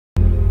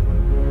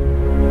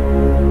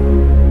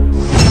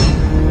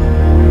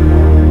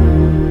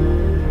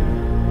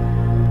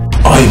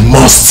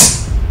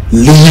must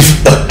live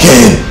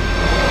again,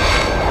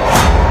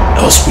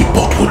 else we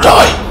both will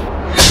die.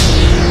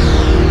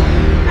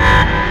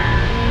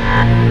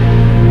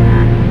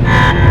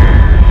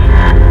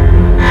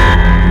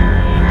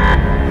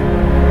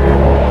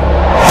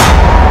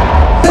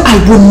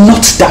 I will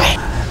not die.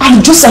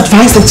 I'm just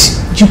advised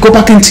that you go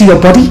back into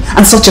your body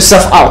and sort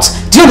yourself out.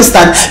 Do you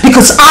understand?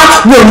 Because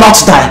I will not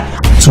die.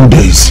 2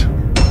 days.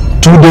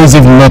 2 days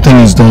if nothing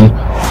is done,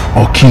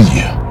 I'll kill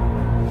you.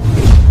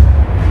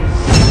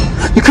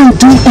 You can't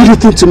do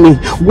anything to me.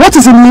 What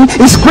is in me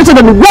is greater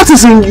than what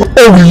is in you.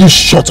 Oh, will you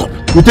shut up?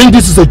 You think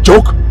this is a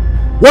joke?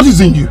 What is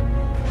in you?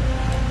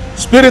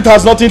 Spirit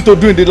has nothing to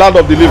do in the land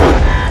of the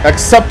living,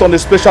 except on a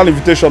special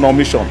invitation or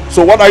mission.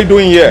 So what are you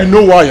doing here? You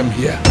know why I'm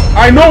here.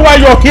 I know why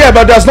you're here,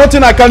 but there's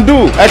nothing I can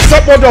do,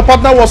 except what your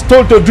partner was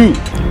told to do.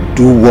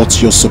 Do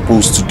what you're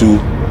supposed to do,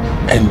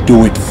 and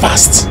do it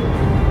fast.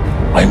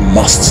 I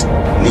must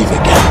live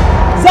again.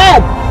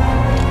 Zeb!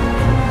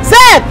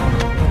 Zeb!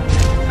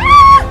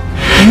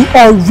 You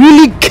are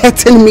really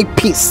getting me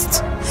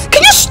pissed.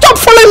 Can you stop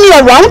following me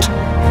around?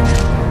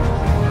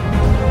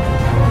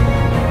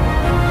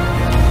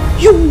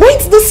 You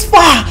went this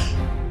far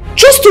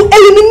just to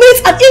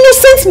eliminate an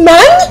innocent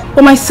man?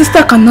 But my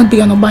sister cannot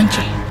be an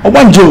Obanje.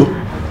 Obanje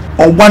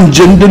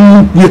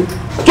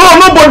so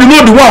nobody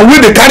know the one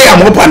where they carry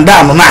him up and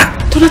down now.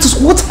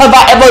 Donatus, what have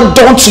I ever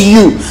done to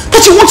you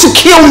that you want to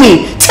kill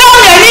me? Tell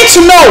me, I need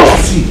to know.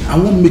 See, I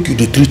won't make you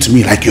treat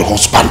me like your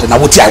husband, and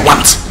what I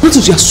want.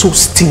 Donatus, you are so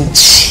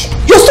stingy.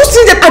 You're so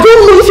stingy that I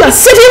don't know if you are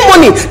saving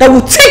money that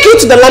will take you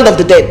to the land of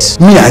the dead.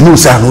 Me, I know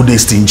say I know they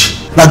stingy.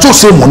 Now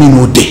just say money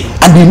no day,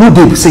 and they know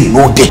they will say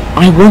no day.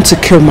 I want to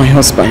kill my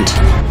husband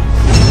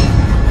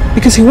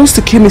because he wants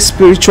to kill me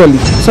spiritually,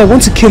 so I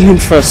want to kill him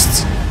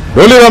first.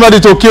 The only remedy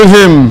to kill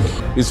him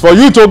is for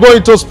you to go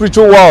into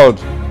spiritual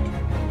world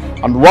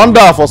and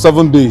wander for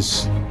 7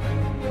 days,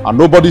 and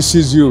nobody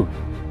sees you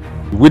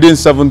within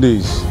 7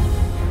 days.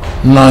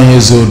 9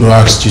 years old who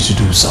asked you to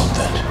do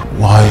something.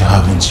 Why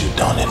haven't you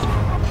done it?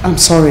 I'm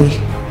sorry,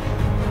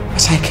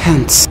 but I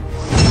can't.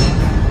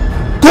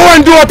 Go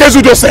and do what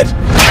Ezudo said.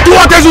 Do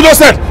what Ezudo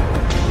said.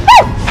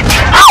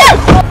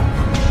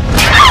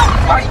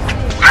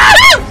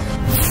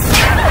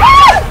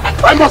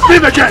 I must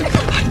live again.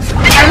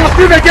 I must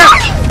live again.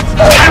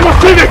 I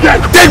must live again.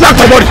 Take back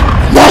my body.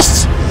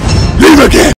 Must live again.